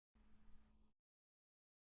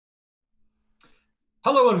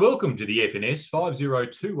Hello and welcome to the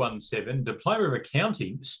FNS50217 Diploma of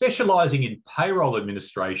Accounting, specialising in payroll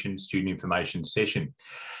administration student information session.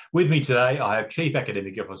 With me today, I have Chief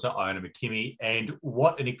Academic Officer Iona McKimmie, and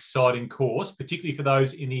what an exciting course, particularly for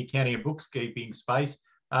those in the accounting and bookkeeping space,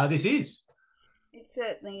 this is. It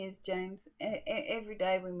certainly is, James. Every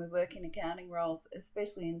day when we work in accounting roles,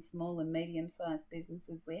 especially in small and medium sized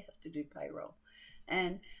businesses, we have to do payroll.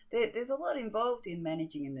 And there's a lot involved in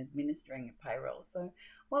managing and administering a payroll. So,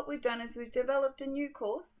 what we've done is we've developed a new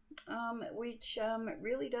course which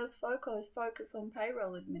really does focus on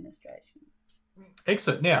payroll administration.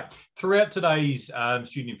 Excellent. Now, throughout today's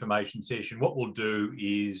student information session, what we'll do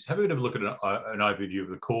is have a bit of a look at an overview of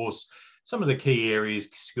the course, some of the key areas,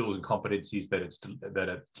 skills and competencies that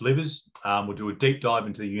it delivers. We'll do a deep dive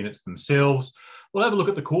into the units themselves. We'll have a look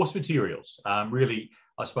at the course materials, really,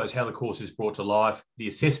 I suppose, how the course is brought to life, the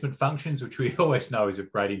assessment functions, which we always know is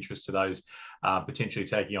of great interest to those potentially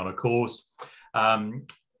taking on a course.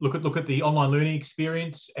 Look at the online learning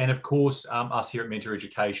experience, and of course, us here at Mentor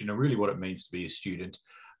Education, and really what it means to be a student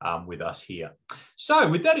with us here. So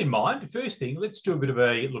with that in mind, first thing, let's do a bit of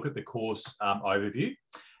a look at the course overview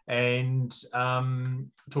and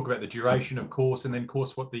talk about the duration of course, and then of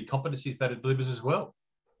course what the competencies that it delivers as well.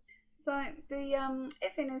 So the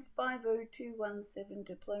FNS50217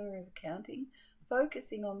 Diploma of Accounting,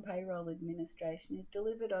 focusing on payroll administration, is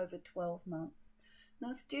delivered over 12 months.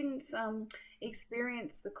 Now, students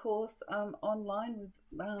experience the course online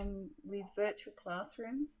with virtual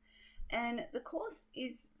classrooms, and the course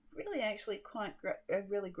is really actually quite a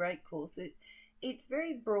really great course. It's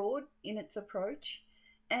very broad in its approach,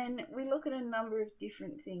 and we look at a number of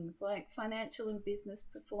different things like financial and business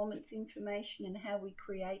performance information and how we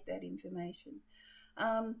create that information,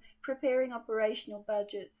 preparing operational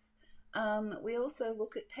budgets. We also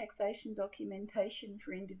look at taxation documentation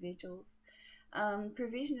for individuals,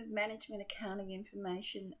 provision of management accounting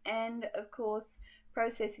information, and of course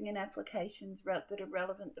processing and applications that are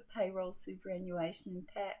relevant to payroll, superannuation and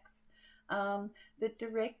tax, that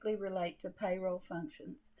directly relate to payroll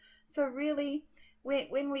functions. So really,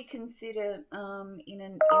 when we consider in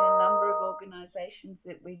a number of organisations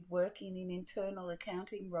that we work in internal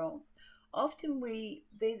accounting roles, often we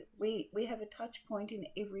have a touch point in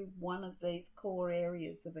every one of these core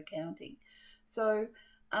areas of accounting. So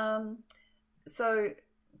so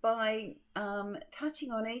by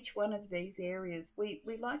touching on each one of these areas, we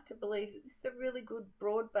like to believe that this is a really good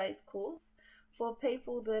broad-based course for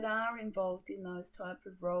people that are involved in those type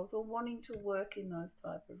of roles or wanting to work in those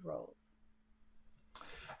type of roles.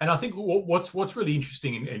 And I think what's really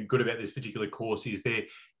interesting and good about this particular course is there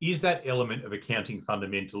is that element of accounting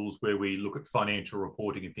fundamentals where we look at financial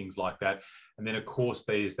reporting and things like that. And then, of course,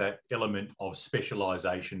 there's that element of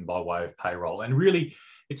specialisation by way of payroll. And really,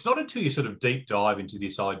 it's not until you sort of deep dive into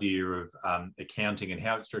this idea of accounting and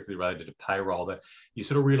how it's directly related to payroll that you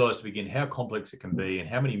sort of realise to begin how complex it can be and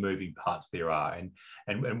how many moving parts there are,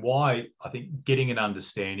 and why I think getting an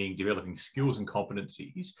understanding, developing skills and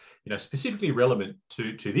competencies, specifically relevant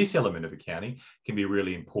to this element of accounting can be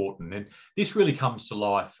really important. And this really comes to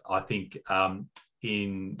life, I think,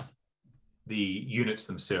 in the units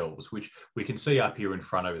themselves, which we can see up here in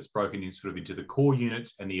front of us, broken in sort of into the core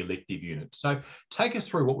units and the elective units. So take us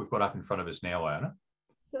through what we've got up in front of us now, Iona.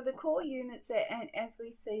 So the core units, as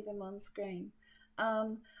we see them on screen,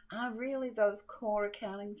 are really those core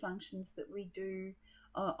accounting functions that we do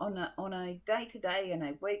on a day-to-day and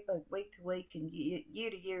a week-to-week and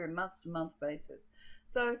year-to-year and month-to-month basis.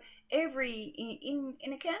 So in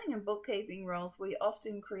accounting and bookkeeping roles, we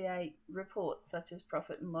often create reports such as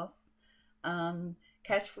profit and loss,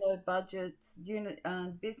 cash flow budgets,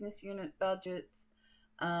 business unit budgets,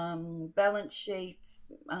 balance sheets,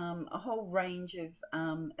 a whole range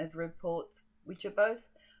of reports, which are both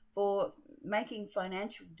for making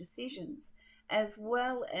financial decisions as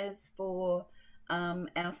well as for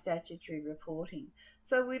our statutory reporting.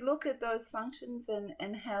 So we look at those functions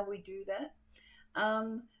and how we do that.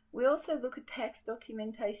 We also look at tax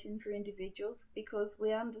documentation for individuals because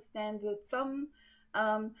we understand that some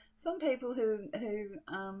people who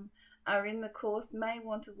are in the course may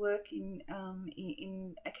want to work in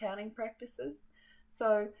accounting practices,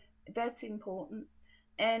 so that's important.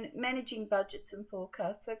 And managing budgets and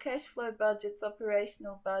forecasts, so cash flow budgets,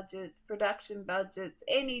 operational budgets, production budgets,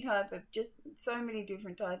 any type of, just so many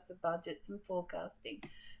different types of budgets and forecasting,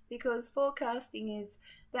 because forecasting is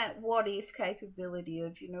that what if capability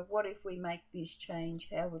of, what if we make this change,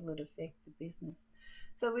 how will it affect the business?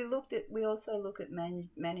 So we also look at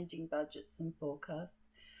managing budgets and forecasts.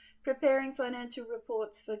 Preparing financial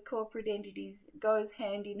reports for corporate entities goes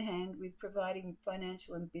hand in hand with providing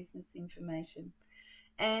financial and business information.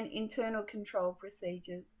 and internal control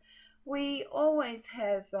procedures. We always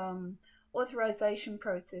have authorization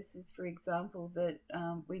processes, for example, that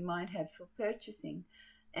we might have for purchasing,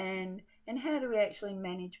 and how do we actually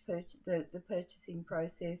manage the purchasing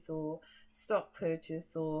process, or stock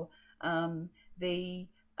purchase, or the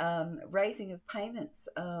raising of payments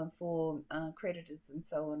for creditors, and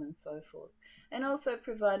so on and so forth, and also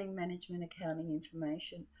providing management accounting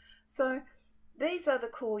information. So these are the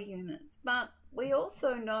core units, but we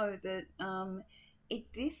also know that at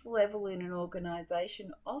this level in an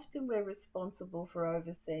organisation, often we're responsible for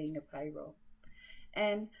overseeing a payroll.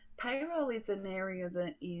 And payroll is an area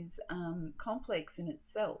that is complex in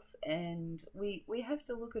itself, and we have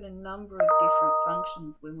to look at a number of different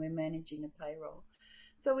functions when we're managing a payroll.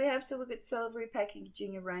 So we have to look at salary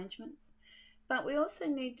packaging arrangements, but we also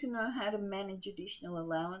need to know how to manage additional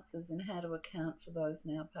allowances and how to account for those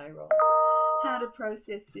in our payroll, how to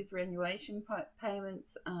process superannuation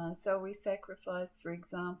payments, salary sacrifice, for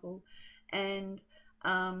example, and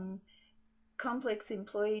complex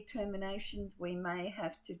employee terminations. We may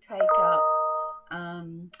have to take up,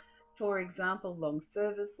 for example, long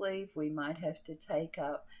service leave. We might have to take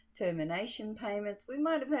up termination payments. We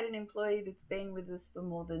might have had an employee that's been with us for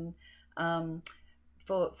more than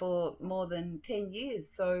for more than 10 years.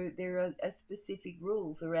 So there are specific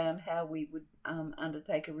rules around how we would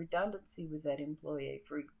undertake a redundancy with that employee,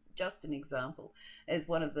 for just an example, as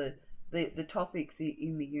one of the topics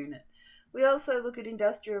in the unit. We also look at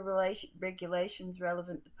industrial regulations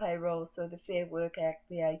relevant to payroll, so the Fair Work Act,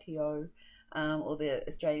 the ATO, or the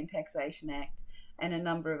Australian Taxation Act, and a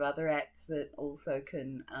number of other acts that also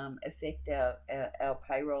can affect our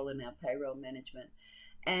payroll and our payroll management,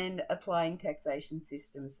 and applying taxation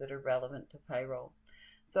systems that are relevant to payroll.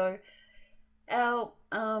 So our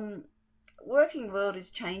working world is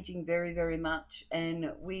changing very, very much,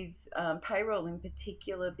 and with payroll in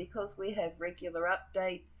particular, because we have regular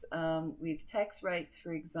updates with tax rates,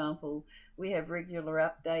 for example. We have regular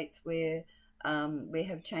updates where we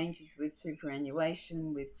have changes with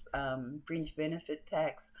superannuation, with fringe benefit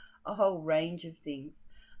tax, a whole range of things.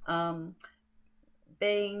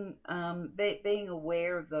 Being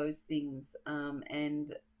aware of those things,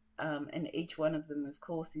 and each one of them, of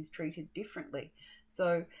course, is treated differently.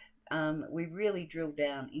 So we really drill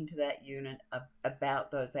down into that unit about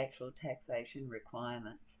those actual taxation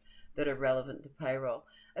requirements that are relevant to payroll.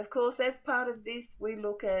 Of course, as part of this, we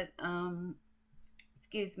look at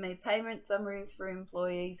payment summaries for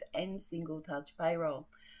employees and single touch payroll.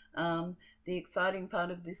 The exciting part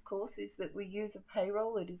of this course is that we use a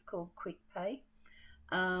payroll. It is called Quick Pay.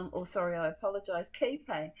 Key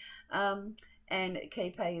Pay. And Key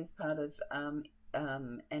Pay is part of,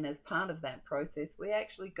 and as part of that process, we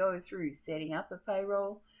actually go through setting up a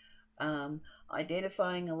payroll,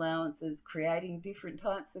 identifying allowances, creating different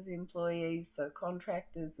types of employees, so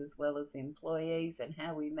contractors as well as employees, and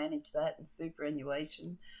how we manage that, and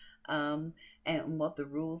superannuation, and what the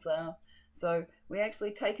rules are. So we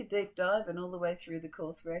actually take a deep dive, and all the way through the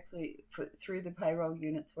course, through the payroll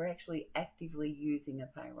units, we're actually actively using a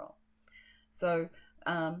payroll. So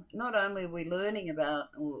not only are we learning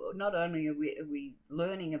about,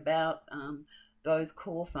 those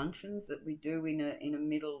core functions that we do in a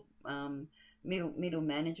middle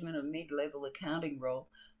management or mid-level accounting role,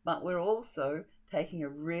 but we're also taking a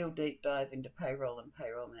real deep dive into payroll and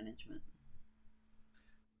payroll management.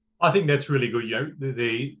 I think that's really good. I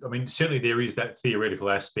mean, certainly there is that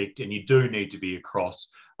theoretical aspect, and you do need to be across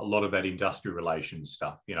a lot of that industrial relations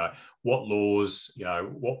stuff. What laws,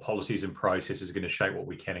 what policies and processes are going to shape what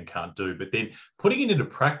we can and can't do. But then putting it into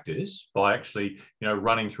practice by actually,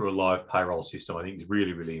 running through a live payroll system, I think is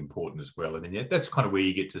really, really important as well. And then that's kind of where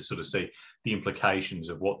you get to sort of see the implications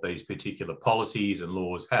of what these particular policies and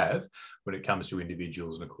laws have when it comes to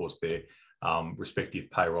individuals and, of course, their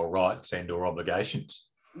respective payroll rights and or obligations.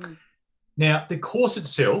 Mm. Now, the course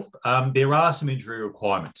itself, there are some entry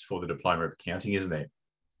requirements for the Diploma of Accounting, isn't there?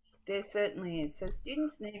 There certainly is. So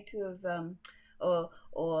students need to have,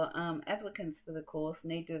 applicants for the course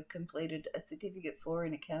need to have completed a Certificate 4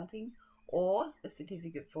 in Accounting or a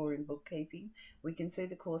Certificate 4 in Bookkeeping. We can see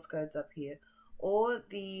the course codes up here. Or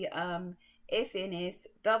the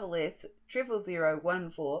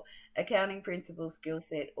FNS50217 Accounting Principles Skill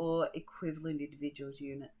Set or equivalent individuals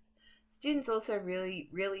units. Students also really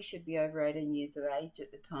should be over 18 years of age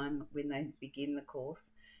at the time when they begin the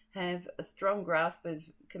course, have a strong grasp of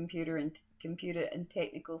computer and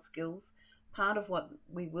technical skills. Part of what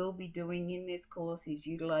we will be doing in this course is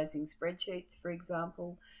utilising spreadsheets, for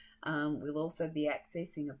example. We'll also be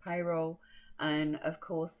accessing a payroll, and of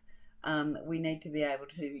course we need to be able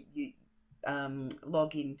to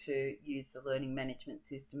log in to use the learning management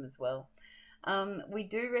system as well. We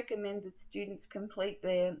do recommend that students complete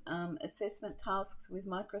their assessment tasks with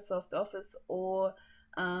Microsoft Office or,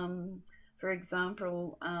 for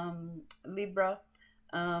example, Libra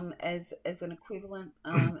as an equivalent,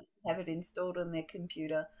 have it installed on their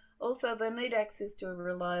computer. Also, they need access to a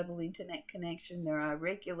reliable internet connection. There are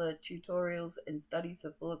regular tutorials and study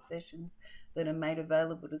support sessions that are made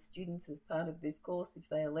available to students as part of this course if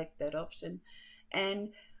they elect that option.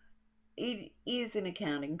 And it is an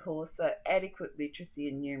accounting course, so adequate literacy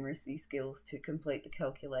and numeracy skills to complete the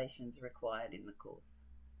calculations required in the course.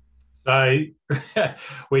 So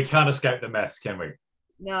we can't escape the maths, can we?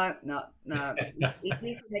 No, no, no. It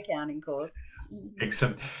is an accounting course.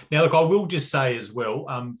 Excellent. Now, look, I will just say as well,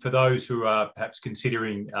 for those who are perhaps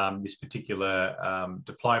considering this particular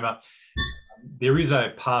diploma, there is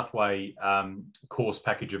a pathway course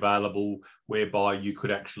package available whereby you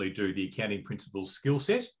could actually do the accounting principles skill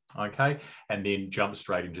set, okay, and then jump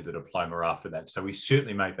straight into the diploma after that. So we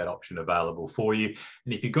certainly make that option available for you.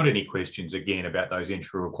 And if you've got any questions, again, about those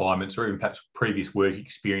entry requirements or even perhaps previous work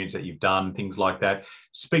experience that you've done, things like that,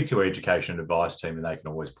 speak to our education and advice team and they can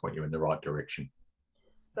always point you in the right direction.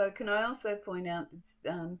 So can I also point out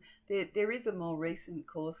that there is a more recent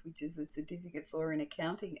course, which is the Certificate for in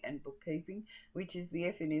Accounting and Bookkeeping, which is the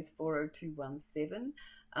FNS50217,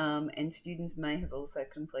 and students may have also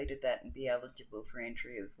completed that and be eligible for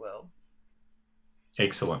entry as well.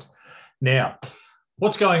 Excellent. Now,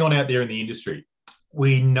 what's going on out there in the industry?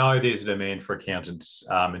 We know there's a demand for accountants,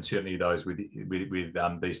 and certainly those with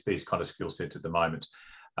these kind of skill sets at the moment.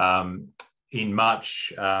 In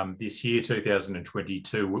March this year,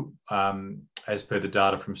 2022, as per the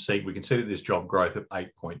data from SEEK, we can see that there's job growth of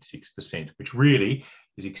 8.6%, which really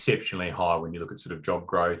is exceptionally high when you look at sort of job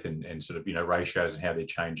growth and sort of, you know, ratios and how they're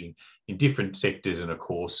changing in different sectors and, of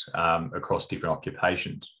course, across different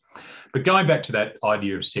occupations. But going back to that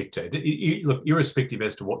idea of sector, look, irrespective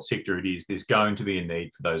as to what sector it is, there's going to be a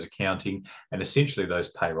need for those accounting and essentially those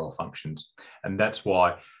payroll functions. And that's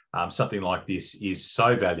why something like this is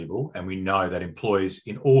so valuable, and we know that employers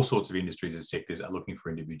in all sorts of industries and sectors are looking for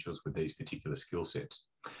individuals with these particular skill sets.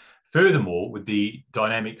 Furthermore, with the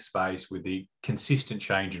dynamic space, with the consistent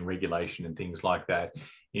change in regulation and things like that,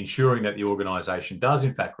 ensuring that the organisation does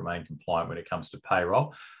in fact remain compliant when it comes to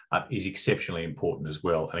payroll is exceptionally important as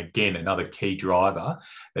well. And again, another key driver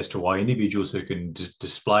as to why individuals who can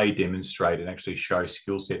display, demonstrate and actually show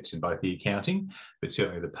skill sets in both the accounting, but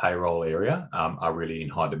certainly the payroll area are really in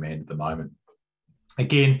high demand at the moment.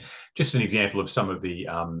 Again, just an example of some of the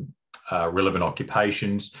relevant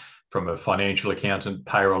occupations, from a financial accountant,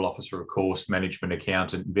 payroll officer, of course, management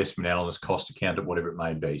accountant, investment analyst, cost accountant, whatever it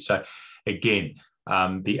may be. So again,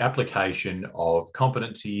 the application of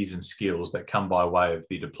competencies and skills that come by way of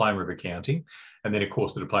the Diploma of Accounting, and then, of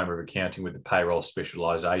course, the Diploma of Accounting with the payroll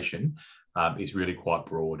specialisation is really quite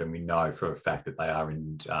broad, and we know for a fact that they are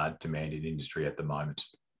in demand in industry at the moment.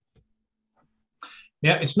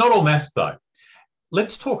 Now, it's not all maths, though.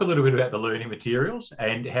 Let's talk a little bit about the learning materials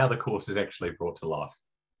and how the course is actually brought to life.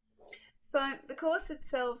 So the course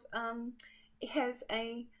itself has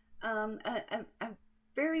a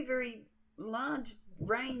very, very large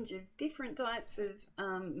range of different types of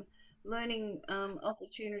learning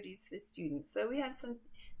opportunities for students. So we have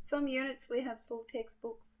some units we have full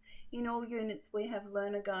textbooks. In all units we have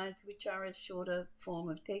learner guides, which are a shorter form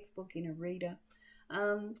of textbook in a reader.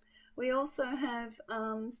 We also have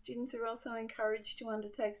students are also encouraged to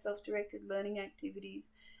undertake self-directed learning activities,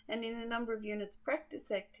 and in a number of units practice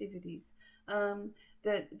activities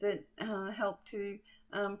that help to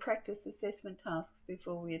practice assessment tasks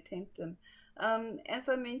before we attempt them. As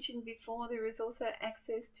I mentioned before, there is also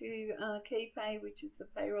access to KeyPay, which is the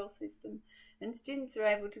payroll system, and students are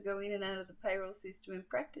able to go in and out of the payroll system and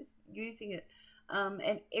practice using it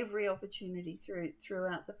at every opportunity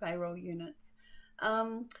throughout the payroll units.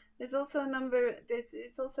 There's also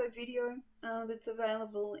there's also video that's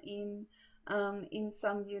available in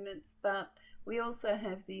some units, but we also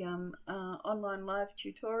have the online live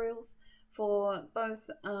tutorials for both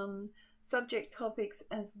subject topics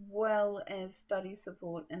as well as study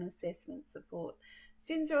support and assessment support.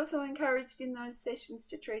 Students are also encouraged in those sessions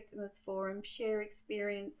to treat them as forums, share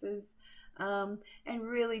experiences, and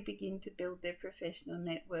really begin to build their professional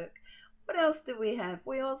network. What else do we have?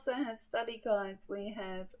 We also have study guides. We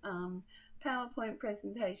have PowerPoint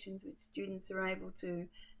presentations which students are able to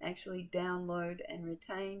actually download and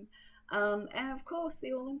retain. And of course,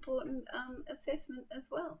 the all-important assessment as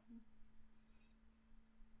well.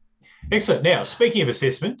 Excellent. Now, speaking of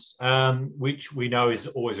assessments, which we know is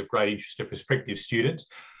always of great interest to prospective students,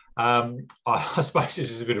 I suppose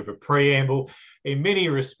this is a bit of a preamble. In many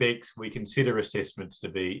respects, we consider assessments to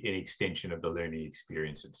be an extension of the learning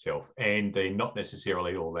experience itself, and they're not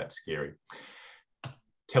necessarily all that scary.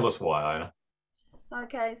 Tell us why, Iona.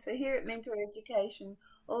 Okay, so here at Mentor Education,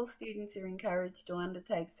 all students are encouraged to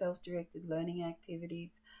undertake self-directed learning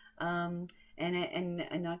activities. Um, and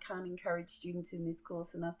I can't encourage students in this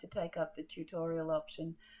course enough to take up the tutorial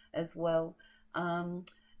option as well.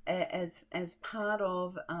 As part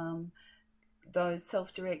of those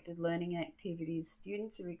self-directed learning activities,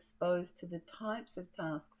 students are exposed to the types of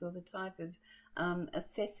tasks or the type of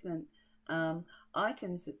assessment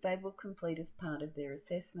items that they will complete as part of their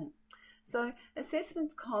assessment. So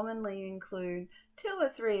assessments commonly include 2 or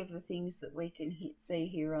 3 of the things that we can see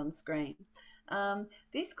here on screen.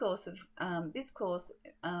 This course in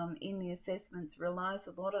the assessments relies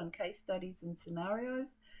a lot on case studies and scenarios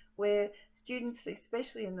where students,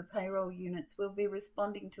 especially in the payroll units, will be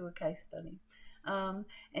responding to a case study. And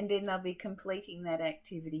then they'll be completing that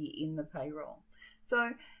activity in the payroll.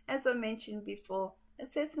 So as I mentioned before,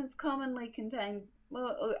 assessments commonly contain,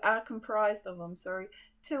 well, are comprised of,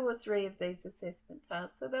 2 or 3 of these assessment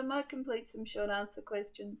tasks. So they might complete some short answer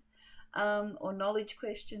questions or knowledge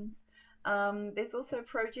questions. There's also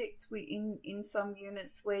projects in some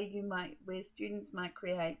units where students might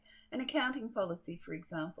create an accounting policy, for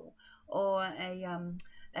example, or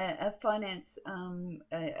a finance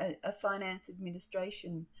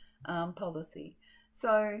administration policy.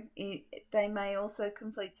 So they may also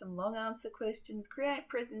complete some long answer questions, create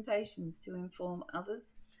presentations to inform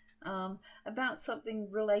others about something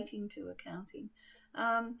relating to accounting.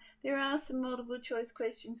 There are some multiple choice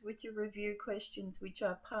questions which are review questions which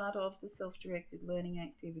are part of the self-directed learning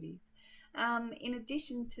activities. In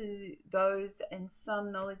addition to those and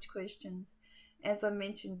some knowledge questions, as I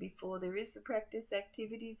mentioned before, there is the practice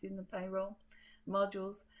activities in the payroll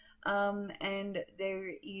modules, and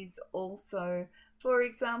there is also, for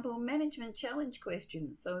example, management challenge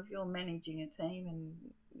questions. So if you're managing a team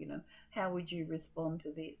and, how would you respond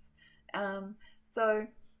to this? So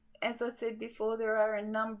as I said before, there are a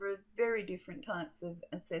number of very different types of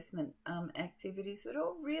assessment activities that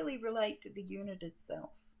all really relate to the unit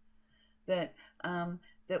itself that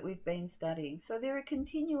we've been studying. So they're a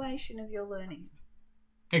continuation of your learning.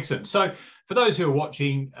 Excellent. So for those who are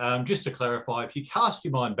watching, just to clarify, if you cast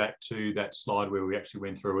your mind back to that slide where we actually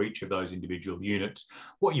went through each of those individual units,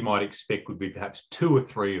 what you might expect would be perhaps 2 or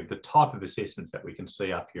 3 of the type of assessments that we can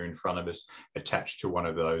see up here in front of us attached to one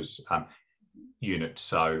of those units.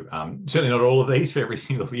 So certainly not all of these for every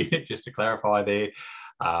single unit, just to clarify there.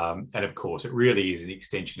 And of course, it really is an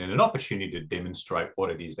extension and an opportunity to demonstrate what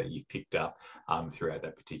it is that you've picked up throughout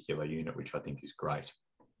that particular unit, which I think is great.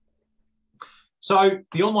 So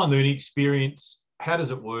the online learning experience, how does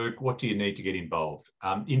it work? What do you need to get involved?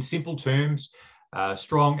 In simple terms,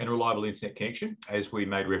 strong and reliable internet connection, as we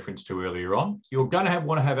made reference to earlier on. You're going to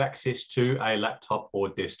want to have access to a laptop or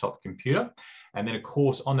desktop computer. And then, of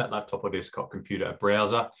course, on that laptop or desktop computer, a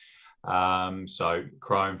browser. So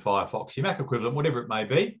Chrome, Firefox, your Mac equivalent, whatever it may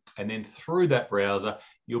be. And then through that browser,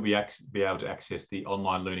 you'll be able to access the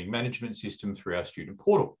online learning management system through our student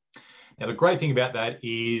portal. Now, the great thing about that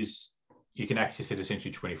is you can access it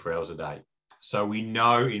essentially 24 hours a day. So we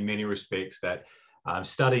know in many respects that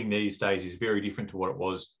studying these days is very different to what it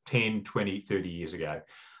was 10, 20, 30 years ago.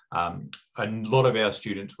 A lot of our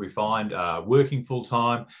students we find are working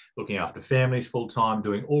full-time, looking after families full-time,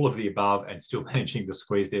 doing all of the above and still managing to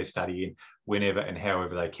squeeze their study in whenever and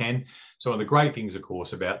however they can. So one of the great things, of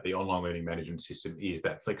course, about the online learning management system is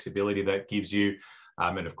that flexibility that gives you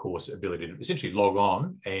and, of course, ability to essentially log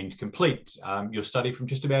on and complete your study from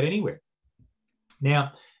just about anywhere.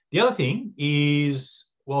 Now, the other thing is,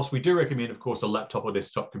 whilst we do recommend, of course, a laptop or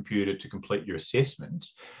desktop computer to complete your assessment,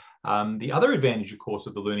 the other advantage, of course,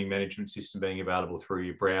 of the learning management system being available through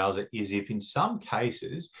your browser is if in some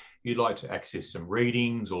cases you'd like to access some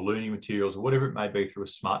readings or learning materials or whatever it may be through a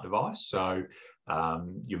smart device, so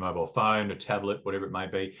your mobile phone, a tablet, whatever it may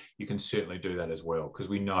be, you can certainly do that as well, because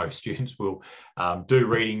we know students will do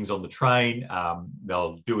readings on the train,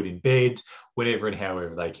 they'll do it in bed, whenever and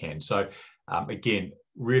however they can. So again,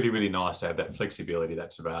 really, really nice to have that flexibility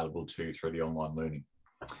that's available too through the online learning.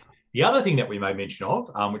 The other thing that we made mention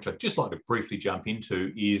of, which I'd just like to briefly jump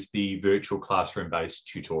into, is the virtual classroom-based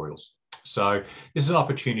tutorials. So this is an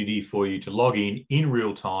opportunity for you to log in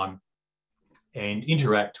real time and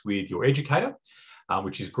interact with your educator,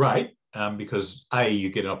 which is great because A, you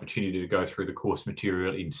get an opportunity to go through the course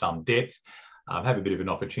material in some depth, have a bit of an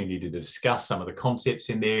opportunity to discuss some of the concepts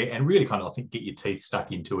in there and really kind of, I think, get your teeth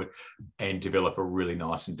stuck into it and develop a really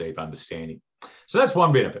nice and deep understanding. So that's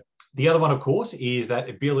one benefit. The other one, of course, is that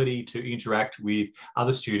ability to interact with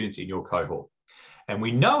other students in your cohort. And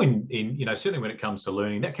we know certainly when it comes to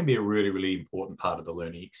learning, that can be a really, really important part of the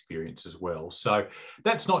learning experience as well. So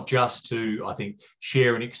that's not just to, I think,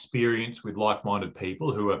 share an experience with like-minded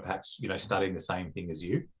people who are perhaps, studying the same thing as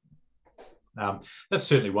you. That's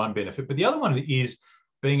certainly one benefit. But the other one is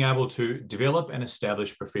being able to develop and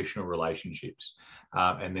establish professional relationships,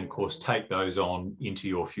 and then, of course, take those on into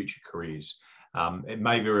your future careers. It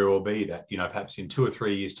may very well be that, perhaps in 2 or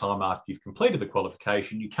 3 years' time after you've completed the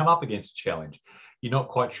qualification, you come up against a challenge. You're not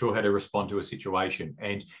quite sure how to respond to a situation,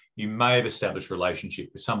 and you may have established a relationship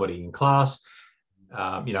with somebody in class.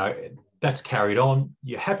 That's carried on.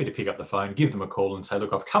 You're happy to pick up the phone, give them a call and say,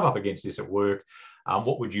 look, I've come up against this at work.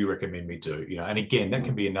 What would you recommend me do? And again, that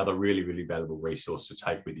can be another really, really valuable resource to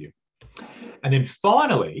take with you. And then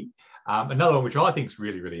finally, another one which I think is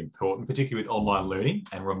really, really important, particularly with online learning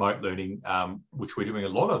and remote learning, which we're doing a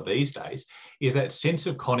lot of these days, is that sense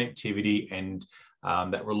of connectivity and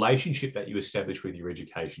that relationship that you establish with your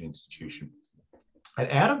education institution.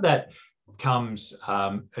 And out of that comes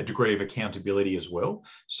a degree of accountability as well.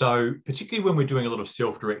 So particularly when we're doing a lot of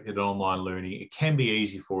self-directed online learning, it can be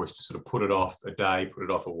easy for us to sort of put it off a day, put it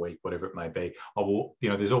off a week, whatever it may be.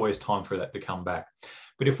 There's always time for that to come back.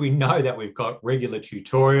 But if we know that we've got regular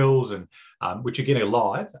tutorials and which again are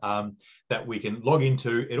live, that we can log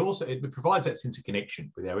into, it provides that sense of connection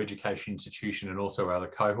with our education institution and also our other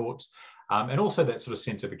cohorts. And also that sort of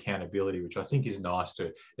sense of accountability, which I think is nice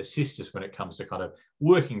to assist us when it comes to kind of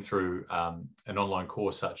working through an online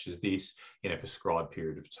course such as this in a prescribed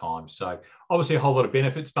period of time. So obviously a whole lot of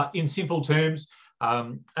benefits, but in simple terms,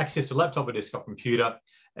 access to laptop or desktop computer,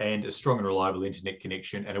 and a strong and reliable internet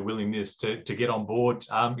connection, and a willingness to get on board,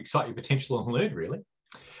 excite your potential and learn, really.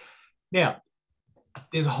 Now,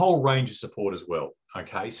 there's a whole range of support as well,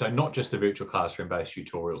 okay? So not just the virtual classroom-based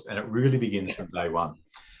tutorials, and it really begins from day one.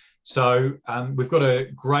 So we've got a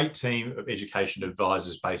great team of education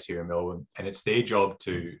advisors based here in Melbourne, and it's their job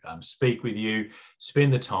to speak with you,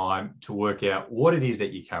 spend the time to work out what it is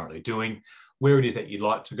that you're currently doing, where it is that you'd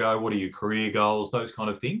like to go, what are your career goals, those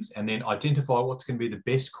kind of things, and then identify what's going to be the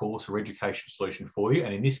best course or education solution for you.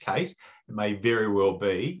 And in this case, it may very well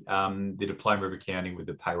be the Diploma of Accounting with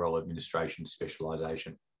the Payroll Administration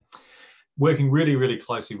specialisation. Working really, really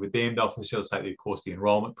closely with them, they'll facilitate, of course, the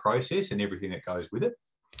enrolment process and everything that goes with it.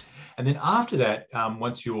 And then after that,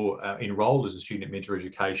 once you're enrolled as a student at Mentor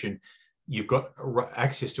Education, you've got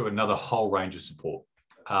access to another whole range of support.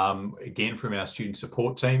 Again, from our student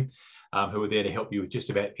support team, who are there to help you with just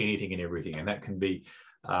about anything and everything. And that can be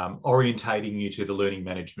orientating you to the learning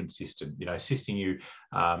management system, assisting you,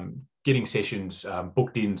 getting sessions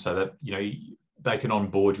booked in so that, they can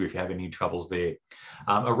onboard you if you have any troubles there.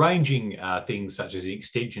 Arranging things such as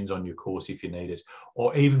extensions on your course if you need it,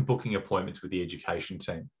 or even booking appointments with the education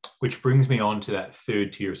team. Which brings me on to that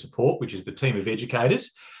third tier of support, which is the team of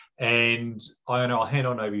educators. And I'll hand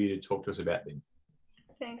on over you to talk to us about them.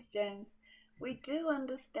 Thanks, James. We do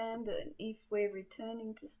understand that if we're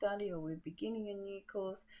returning to study or we're beginning a new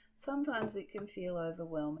course, sometimes it can feel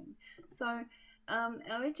overwhelming. So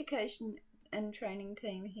our education and training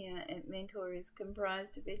team here at Mentor is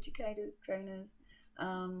comprised of educators, trainers,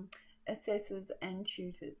 assessors and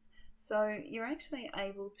tutors. So you're actually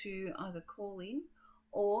able to either call in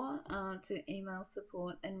or to email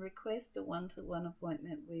support and request a one-to-one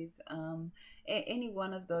appointment with any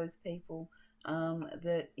one of those people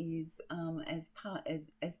that is as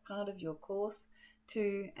part of your course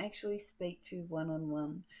to actually speak to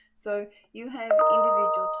one-on-one. So you have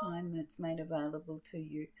individual time that's made available to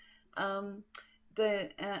you. Our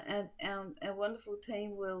wonderful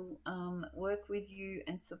team will work with you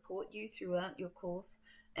and support you throughout your course,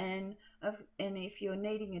 and if you're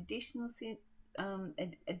needing additional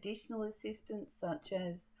assistance such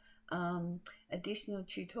as additional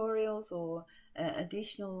tutorials or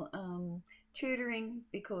additional tutoring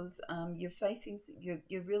because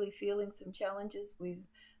you're really feeling some challenges with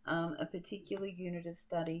a particular unit of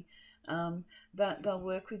study, that they'll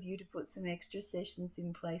work with you to put some extra sessions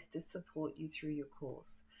in place to support you through your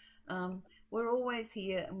course. We're always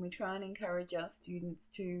here, and we try and encourage our students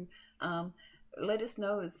to let us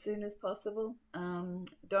know as soon as possible.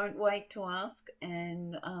 Don't wait to ask,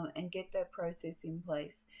 and get that process in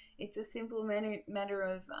place. It's a simple matter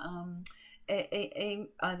of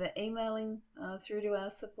either emailing through to our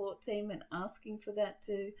support team and asking for that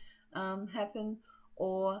to happen,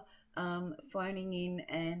 or phoning in,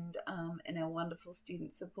 and our wonderful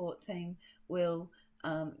student support team will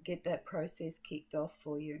get that process kicked off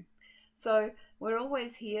for you. So we're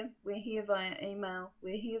always here. We're here via email,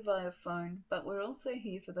 we're here via phone, but we're also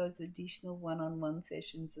here for those additional one-on-one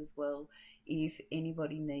sessions as well if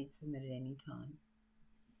anybody needs them at any time.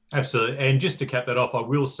 Absolutely. And just to cap that off, I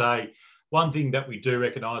will say one thing that we do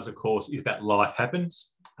recognise, of course, is that life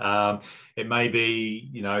happens. It may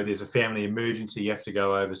be, there's a family emergency, you have to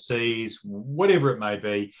go overseas, whatever it may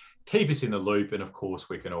be. Keep us in the loop, and of course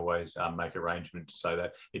we can always make arrangements so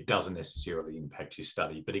that it doesn't necessarily impact your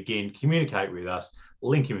study. But again, communicate with us,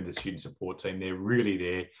 link in with the student support team. They're really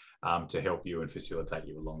there to help you and facilitate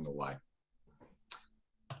you along the way.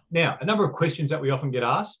 Now, a number of questions that we often get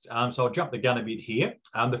asked, so I'll jump the gun a bit here.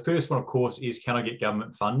 The first one, of course, is can I get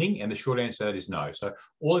government funding? And the short answer to that is no. So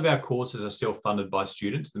all of our courses are self-funded by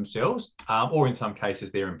students themselves, or in some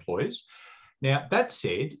cases their employers. Now, that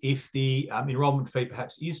said, if the enrolment fee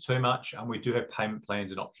perhaps is too much, we do have payment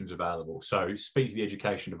plans and options available. So speak to the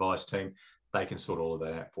education advice team. They can sort all of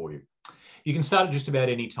that out for you. You can start at just about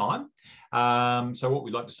any time. So what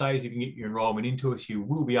we'd like to say is if you can get your enrolment into us, you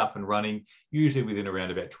will be up and running, usually within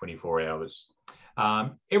around about 24 hours.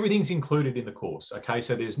 Everything's included in the course, okay?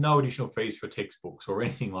 So there's no additional fees for textbooks or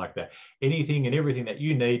anything like that. Anything and everything that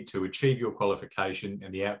you need to achieve your qualification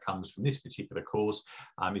and the outcomes from this particular course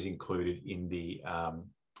is included in the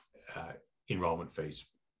enrolment fees.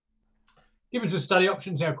 Given to study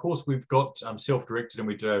options, now, of course, we've got self-directed, and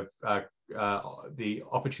we do have the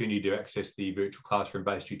opportunity to access the virtual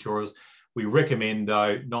classroom-based tutorials. We recommend,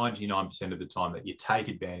 though, 99% of the time that you take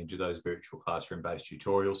advantage of those virtual classroom-based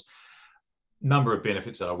tutorials. Number of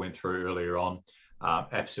benefits that I went through earlier on,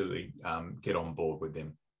 absolutely get on board with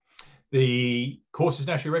them. The course is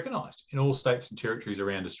nationally recognised in all states and territories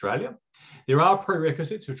around Australia. There are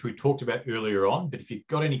prerequisites, which we talked about earlier on, but if you've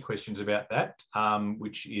got any questions about that,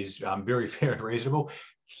 which is very fair and reasonable,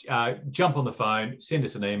 jump on the phone, send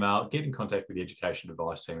us an email, get in contact with the education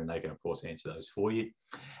advice team, and they can, of course, answer those for you.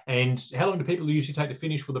 And how long do people usually take to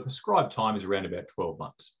finish? Well, the prescribed time is around about 12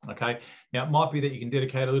 months, okay? Now, it might be that you can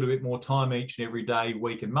dedicate a little bit more time each and every day,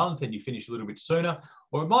 week and month, and you finish a little bit sooner,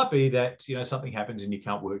 or it might be that, something happens and you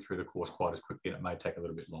can't work through the course quite as quickly and it may take a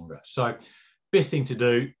little bit longer. So best thing to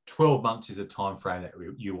do, 12 months is a time frame that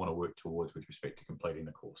you want to work towards with respect to completing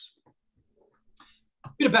the course. A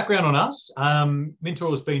bit of background on us. Mentor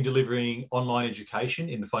has been delivering online education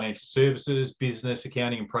in the financial services, business,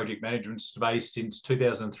 accounting and project management space since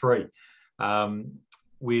 2003.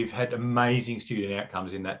 We've had amazing student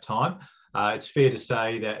outcomes in that time. It's fair to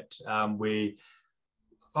say that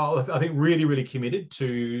I think really committed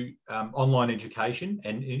to online education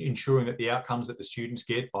and ensuring that the outcomes that the students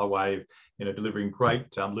get by way of delivering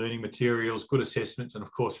great learning materials, good assessments, and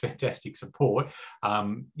of course fantastic support,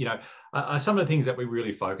 are some of the things that we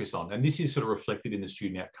really focus on. And this is sort of reflected in the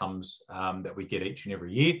student outcomes that we get each and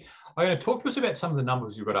every year. I'm going to talk to us about some of the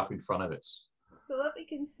numbers you've got up in front of us. So what we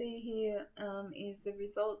can see here is the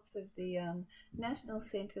results of the National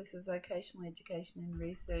Centre for Vocational Education and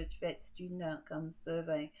Research VET Student Outcomes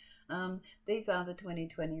Survey. These are the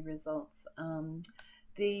 2020 results. One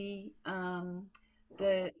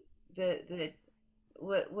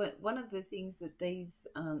of the things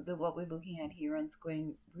that what we're looking at here on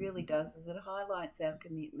screen really does is it highlights our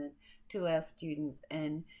commitment to our students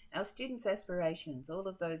and our students' aspirations, all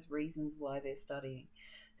of those reasons why they're studying.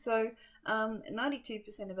 So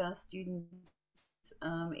 92% of our students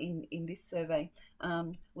in this survey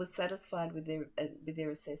was satisfied with their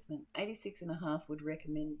assessment. 86.5% would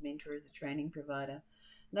recommend Mentor as a training provider.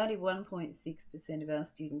 91.6% of our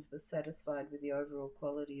students were satisfied with the overall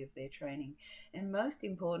quality of their training. And most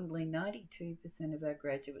importantly, 92% of our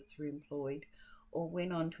graduates were employed or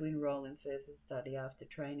went on to enrol in further study after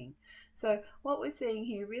training. So what we're seeing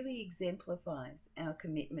here really exemplifies our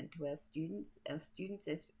commitment to our students'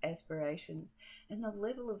 aspirations, and the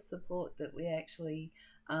level of support that we actually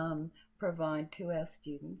provide to our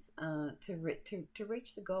students to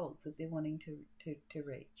reach the goals that they're wanting to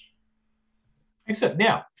reach. Excellent.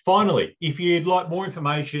 Now, finally, if you'd like more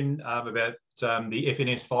information about the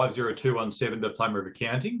FNS50217 Diploma of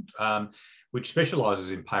Accounting, which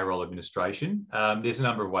specialises in payroll administration, there's a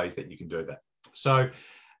number of ways that you can do that. So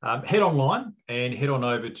head online and head on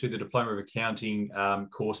over to the Diploma of Accounting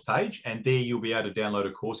course page, and there you'll be able to download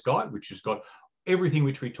a course guide, which has got everything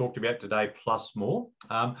which we talked about today plus more,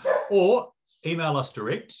 or email us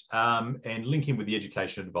direct and link in with the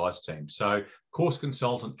education advice team. So course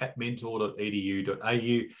consultant at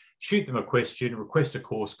mentor.edu.au, shoot them a question, request a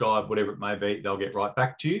course guide, whatever it may be, they'll get right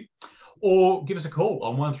back to you. Or give us a call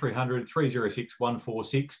on 1300 306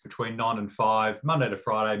 146 between 9 and 5, Monday to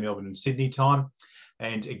Friday, Melbourne and Sydney time.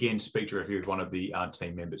 And again, speak directly with one of the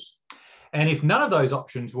team members. And if none of those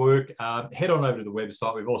options work, head on over to the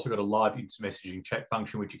website. We've also got a live instant messaging chat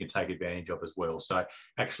function, which you can take advantage of as well. So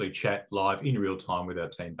actually chat live in real time with our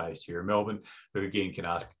team based here in Melbourne, who again can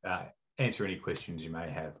answer any questions you may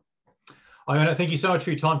have. Iona, thank you so much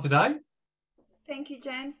for your time today. Thank you,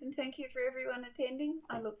 James, and thank you for everyone attending.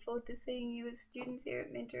 I look forward to seeing you as students here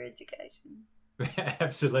at Mentor Education.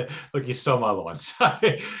 Absolutely. Look, you stole my line. So,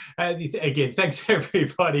 again, thanks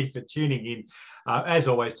everybody for tuning in. As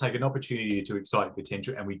always, take an opportunity to excite your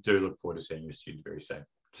potential, and we do look forward to seeing your students very soon.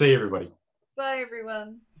 See you, everybody. Bye,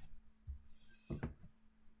 everyone.